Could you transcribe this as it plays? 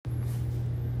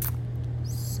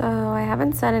So I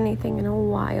haven't said anything in a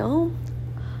while.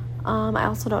 I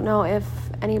also don't know if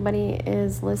anybody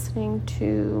is listening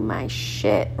to my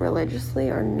shit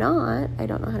religiously or not. I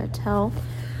don't know how to tell.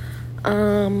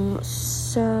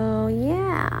 So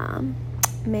yeah,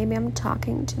 maybe I'm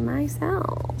talking to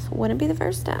myself. Wouldn't be the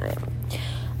first time.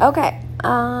 Okay.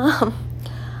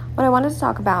 What I wanted to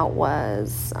talk about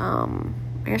was, I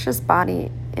guess just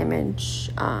body image,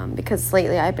 because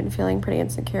lately I've been feeling pretty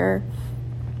insecure.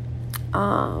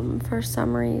 For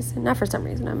some reason, not for some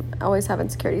reason, I always have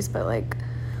insecurities, but like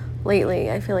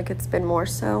lately I feel like it's been more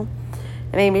so,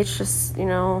 and maybe it's just,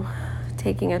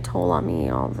 taking a toll on me,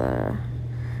 all the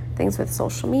things with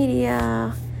social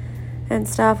media and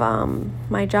stuff.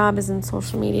 My job is in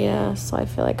social media, so I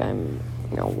feel like I'm,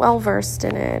 well versed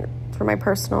in it through my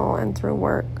personal and through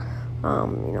work.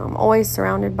 I'm always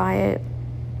surrounded by it,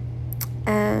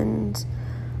 and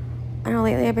I know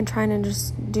lately I've been trying to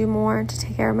just do more to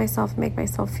take care of myself and make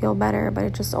myself feel better, but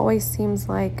it just always seems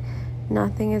like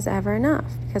nothing is ever enough,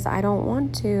 because I don't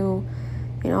want to,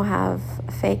 have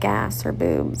fake ass or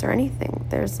boobs or anything.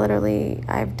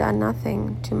 I've done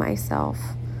nothing to myself.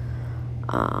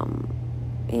 I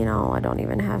don't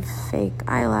even have fake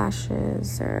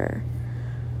eyelashes or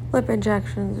lip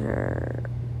injections or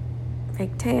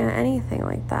fake tan, anything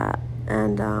like that.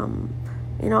 And,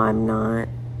 I'm not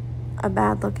a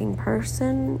bad looking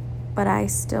person, but I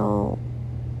still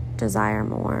desire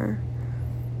more.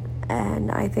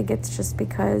 And I think it's just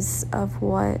because of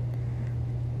what,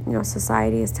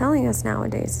 society is telling us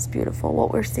nowadays is beautiful,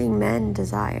 what we're seeing men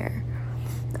desire,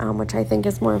 which I think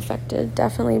is more affected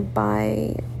definitely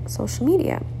by social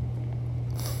media.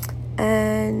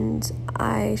 And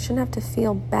I shouldn't have to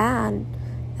feel bad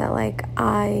that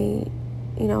I,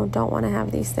 don't want to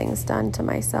have these things done to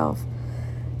myself.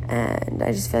 And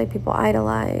I just feel like people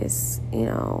idolize,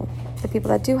 the people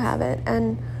that do have it.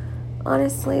 And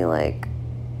honestly,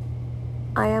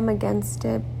 I am against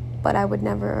it, but I would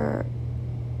never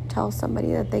tell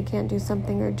somebody that they can't do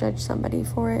something or judge somebody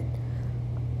for it.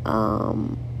 I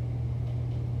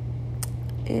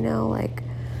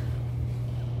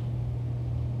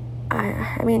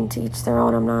mean, to each their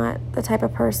own. I'm not the type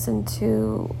of person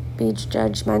to be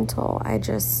judgmental.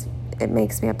 It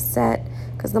makes me upset,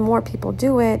 because the more people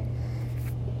do it,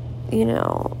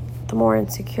 the more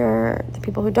insecure the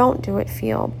people who don't do it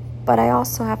feel. But I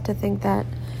also have to think that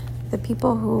the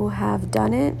people who have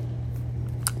done it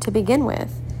to begin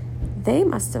with, they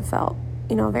must have felt,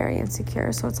 very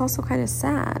insecure. So it's also kind of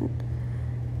sad.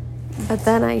 But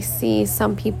then I see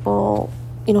some people,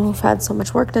 who've had so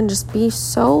much work done just be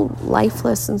so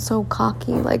lifeless and so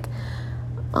cocky.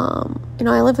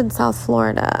 I live in South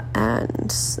Florida,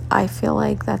 and I feel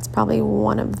like that's probably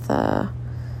one of the,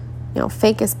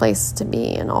 fakest places to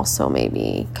be, and also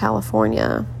maybe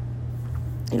California,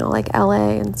 like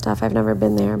LA and stuff. I've never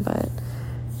been there, but,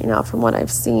 from what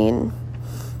I've seen,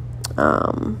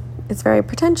 it's very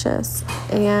pretentious.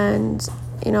 And,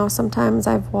 sometimes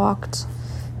I've walked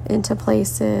into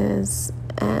places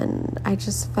and I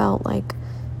just felt like,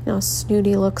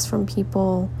 snooty looks from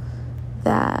people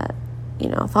that,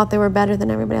 thought they were better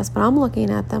than everybody else. But I'm looking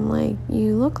at them like,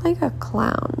 you look like a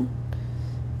clown.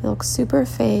 You look super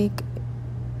fake.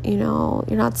 You're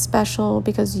not special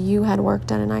because you had work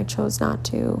done and I chose not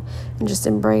to, and just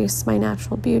embrace my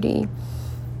natural beauty.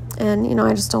 And,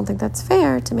 I just don't think that's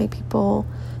fair to make people,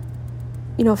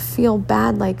 feel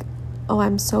bad, like, oh,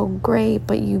 I'm so great,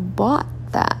 but you bought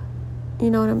that. You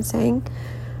know what I'm saying?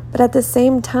 But at the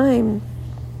same time,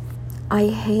 I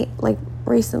hate,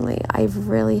 recently, I've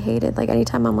really hated,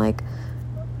 anytime I'm like,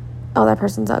 oh, that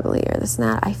person's ugly or this and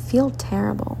that, I feel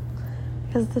terrible.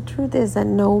 Because the truth is that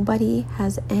nobody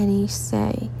has any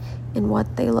say in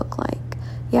what they look like.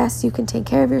 Yes, you can take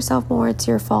care of yourself more. It's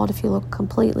your fault if you look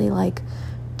completely,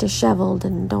 disheveled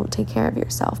and don't take care of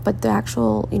yourself. But the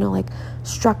actual,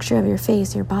 structure of your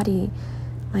face, your body,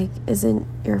 isn't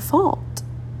your fault.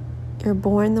 You're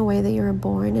born the way that you were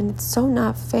born, and it's so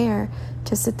not fair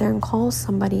to sit there and call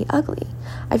somebody ugly.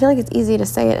 I feel like it's easy to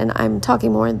say it, and I'm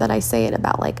talking more that I say it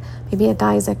about, maybe a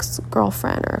guy's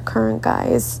ex-girlfriend or a current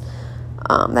guy's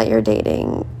that you're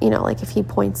dating, if he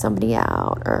points somebody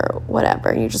out or whatever,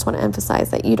 and you just want to emphasize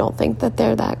that you don't think that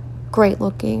they're that great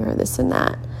looking or this and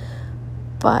that.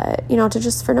 But, to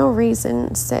just for no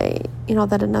reason say,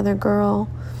 that another girl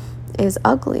is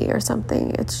ugly or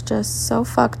something, it's just so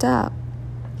fucked up.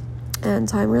 And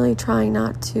so I'm really trying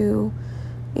not to,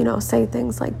 say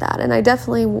things like that. And I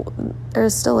definitely,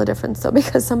 there's still a difference though,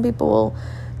 because some people will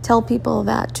tell people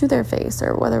that to their face,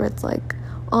 or whether it's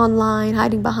online,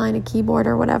 hiding behind a keyboard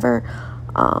or whatever.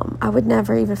 I would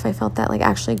never, even if I felt that,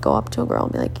 actually go up to a girl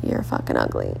and be like, you're fucking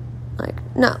ugly.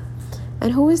 No.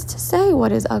 And who is to say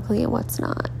what is ugly and what's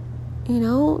not? You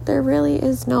know, there really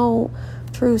is no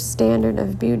true standard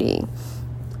of beauty.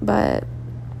 But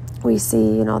we see,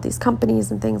 you know, these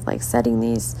companies and things like setting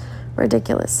these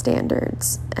ridiculous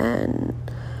standards. And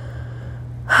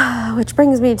which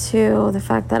brings me to the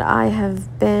fact that I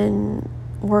have been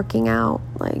working out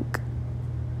like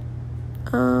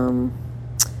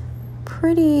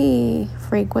pretty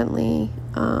frequently.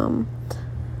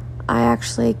 I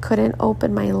actually couldn't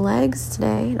open my legs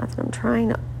today. Not that I'm trying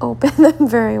to open them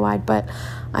very wide, but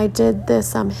I did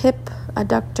this hip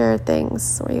adductor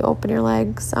things where you open your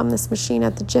legs on this machine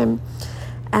at the gym.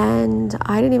 And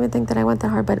I didn't even think that I went that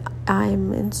hard, but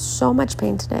I'm in so much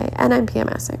pain today, and I'm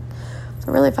PMSing. So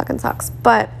it really fucking sucks.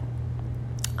 But,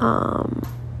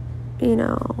 you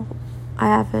know, I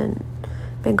haven't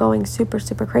been going super,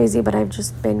 super crazy, but I've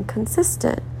just been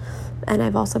consistent. And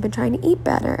I've also been trying to eat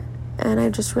better. And I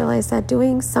just realized that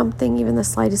doing something, even the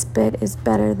slightest bit, is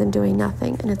better than doing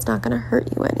nothing. And it's not going to hurt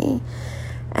you any.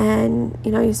 And, you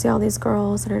know, you see all these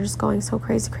girls that are just going so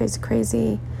crazy, crazy,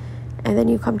 crazy. And then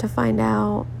you come to find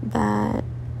out that,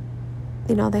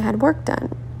 you know, they had work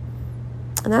done.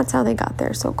 And that's how they got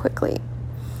there so quickly.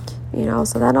 You know,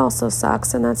 so that also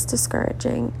sucks, and that's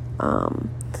discouraging.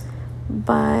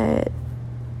 But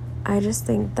I just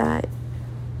think that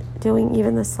doing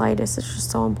even the slightest is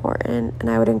just so important. And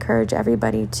I would encourage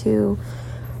everybody to,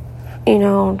 you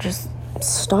know, just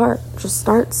start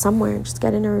somewhere and just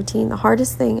get in a routine. The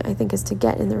hardest thing, I think, is to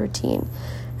get in the routine.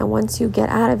 And once you get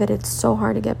out of it, it's so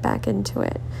hard to get back into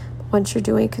it. Once you're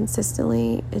doing it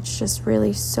consistently, it's just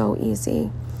really so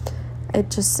easy.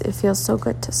 It feels so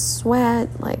good to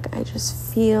sweat. Like, I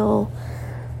just feel,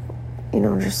 you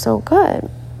know, just so good.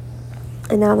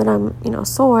 And now that I'm, you know,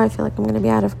 sore, I feel like I'm going to be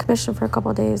out of commission for a couple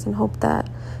of days, and hope that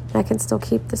I can still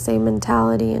keep the same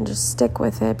mentality and just stick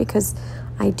with it, because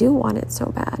I do want it so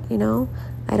bad, you know?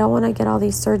 I don't want to get all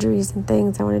these surgeries and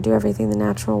things. I want to do everything the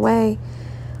natural way.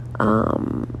 You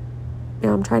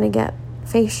know, I'm trying to get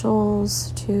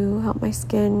facials to help my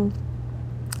skin.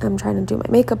 I'm trying to do my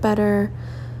makeup better.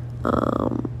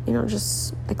 You know,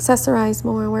 just accessorize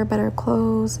more, wear better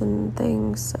clothes and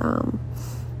things.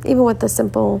 Even with the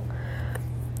simple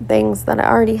things that I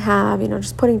already have, you know,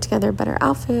 just putting together better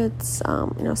outfits,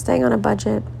 you know, staying on a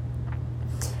budget.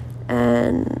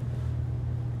 And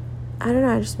I don't know,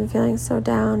 I've just been feeling so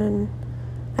down, and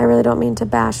I really don't mean to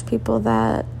bash people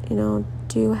that, you know,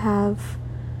 do have,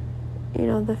 you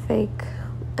know, the fake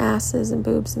asses and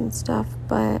boobs and stuff,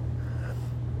 but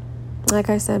like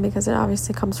I said, because it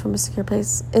obviously comes from a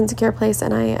insecure place,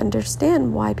 and I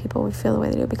understand why people would feel the way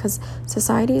they do, because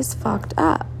society is fucked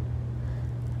up.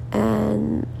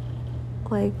 And,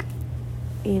 like,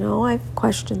 you know, I've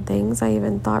questioned things. I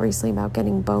even thought recently about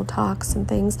getting Botox and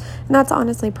things. And that's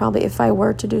honestly probably, if I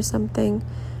were to do something,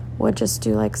 would just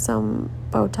do, like, some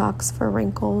Botox for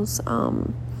wrinkles.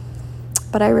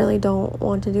 But I really don't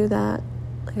want to do that.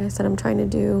 Like I said, I'm trying to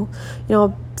do, you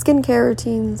know, skincare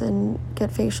routines and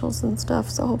get facials and stuff.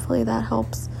 So hopefully that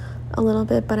helps a little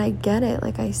bit. But I get it.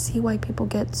 Like, I see why people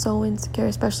get so insecure,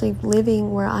 especially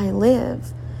living where I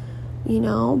live. You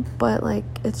know, but like,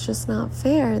 it's just not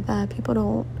fair that people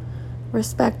don't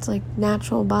respect like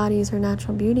natural bodies or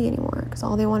natural beauty anymore, because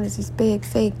all they want is these big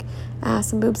fake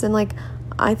ass and boobs. And like,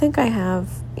 I think I have,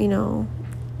 you know,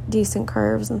 decent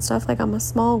curves and stuff. Like, I'm a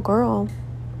small girl,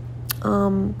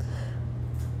 and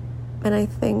I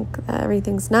think that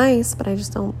everything's nice, but I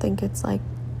just don't think it's like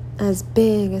as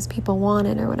big as people want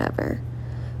it or whatever.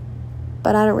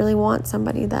 But I don't really want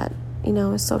somebody that, you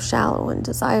know, is so shallow and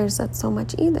desires that so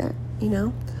much either, you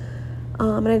know?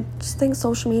 And I just think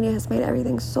social media has made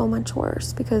everything so much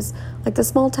worse, because, like, the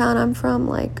small town I'm from,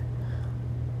 like,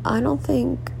 I don't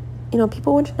think, you know,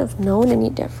 people wouldn't have known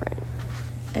any different.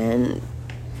 And,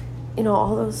 you know,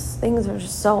 all those things are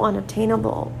just so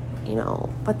unobtainable, you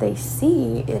know, but they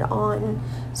see it on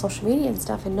social media and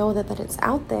stuff and know that it's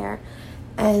out there,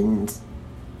 and,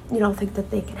 you know, think that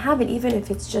they can have it, even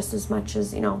if it's just as much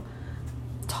as, you know,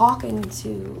 talking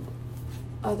to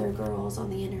other girls on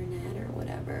the internet or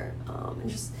whatever, and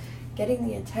just getting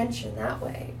the attention that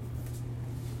way.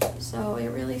 So it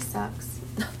really sucks.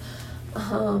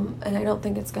 And I don't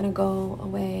think it's gonna go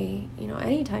away, you know,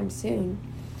 anytime soon.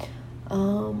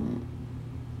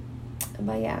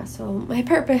 But yeah, so my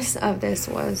purpose of this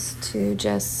was to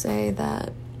just say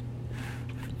that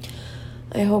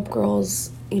I hope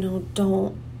girls, you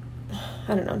know,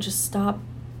 just stop,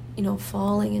 you know,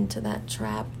 falling into that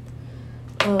trap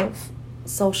of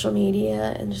social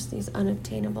media and just these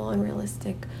unobtainable,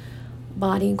 unrealistic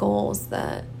body goals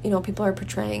that, you know, people are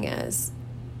portraying as,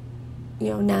 you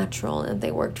know, natural, and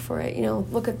they worked for it. You know,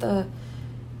 look at the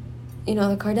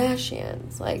the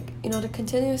Kardashians, like, to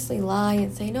continuously lie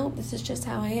and say, no, this is just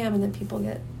how I am. And then people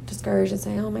get discouraged and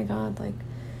say, oh my God, like,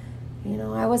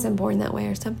 I wasn't born that way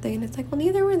or something. And it's like, well,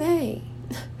 neither were they.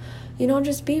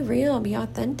 Just be real, be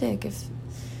authentic. If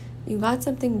you got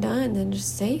something done, then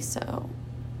just say so.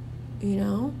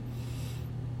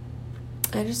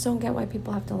 I just don't get why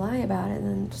people have to lie about it and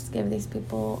then just give these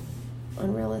people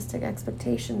unrealistic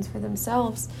expectations for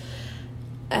themselves.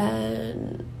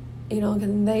 And,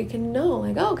 they can know,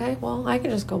 like, oh, okay, well, I can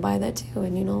just go buy that too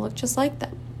and, look just like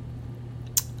them.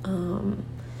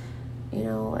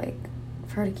 Like,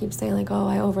 for her to keep saying, like, oh,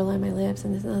 I overline my lips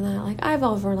and this and that. Like, I've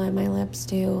overlined my lips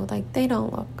too. Like, they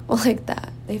don't look like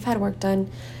that. They've had work done.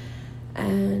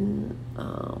 And,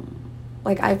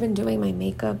 I've been doing my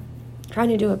makeup, trying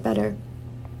to do it better.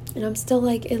 And I'm still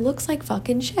like, it looks like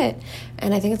fucking shit.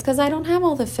 And I think it's because I don't have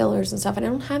all the fillers and stuff. And I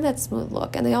don't have that smooth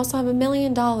look. And they also have $1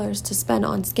 million to spend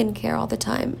on skincare all the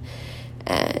time.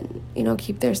 And,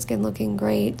 keep their skin looking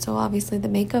great. So obviously the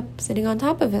makeup sitting on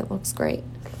top of it looks great.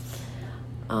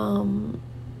 And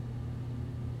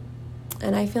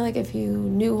I feel like if you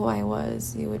knew who I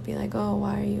was, you would be like, oh,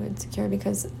 why are you insecure?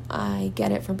 Because I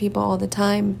get it from people all the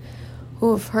time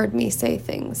who have heard me say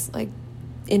things, like,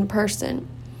 in person.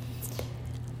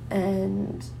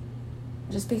 And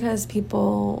just because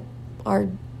people are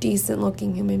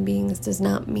decent-looking human beings does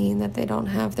not mean that they don't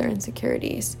have their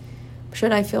insecurities.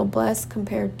 Should I feel blessed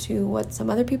compared to what some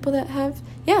other people that have?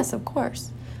 Yes, of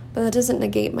course. But that doesn't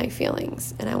negate my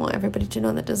feelings. And I want everybody to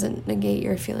know that doesn't negate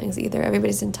your feelings either.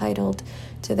 Everybody's entitled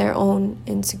to their own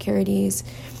insecurities.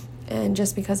 And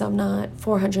just because I'm not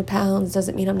 400 pounds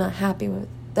doesn't mean I'm not happy with...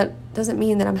 That doesn't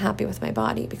mean that I'm happy with my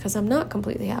body, because I'm not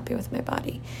completely happy with my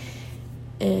body.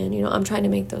 And, I'm trying to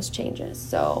make those changes.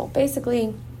 So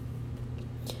basically,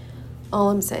 all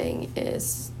I'm saying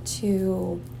is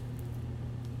to,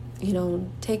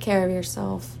 take care of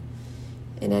yourself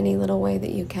in any little way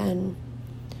that you can,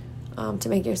 to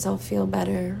make yourself feel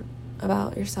better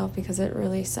about yourself, because it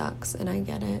really sucks, and I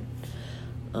get it.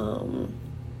 And,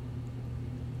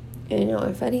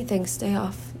 if anything, stay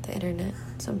off the internet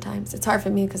sometimes. It's hard for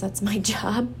me because that's my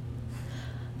job.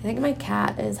 I think my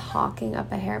cat is hawking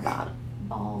up a hair ball.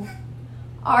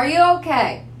 Are you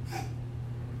okay?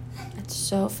 It's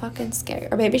so fucking scary.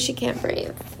 Or maybe she can't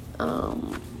breathe. I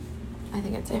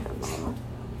think it's a hair ball.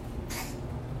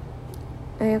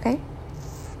 Are you okay?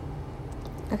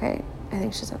 Okay, I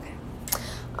think she's okay.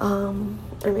 Or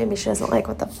maybe she doesn't like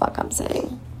what the fuck I'm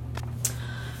saying.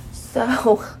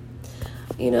 So,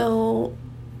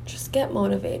 just get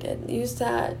motivated. Use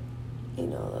that,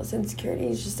 those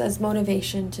insecurities just as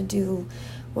motivation to do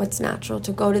what's natural,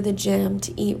 to go to the gym,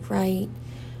 to eat right,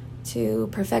 to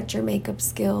perfect your makeup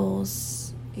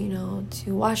skills,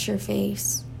 to wash your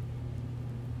face.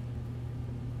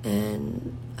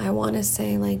 And I want to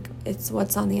say, like, it's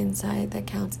what's on the inside that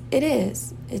counts. It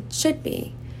is. It should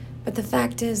be. But the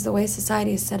fact is, the way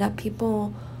society is set up,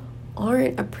 people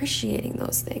aren't appreciating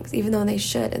those things, even though they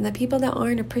should. And the people that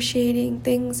aren't appreciating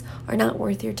things are not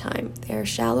worth your time. They're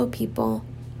shallow people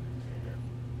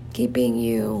keeping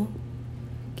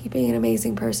an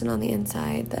amazing person on the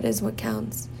inside. That is what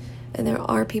counts. And there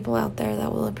are people out there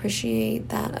that will appreciate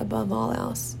that above all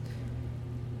else.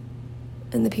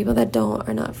 And the people that don't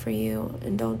are not for you.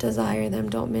 And don't desire them.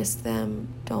 Don't miss them.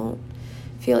 Don't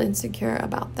feel insecure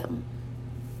about them.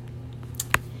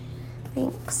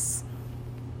 Thanks.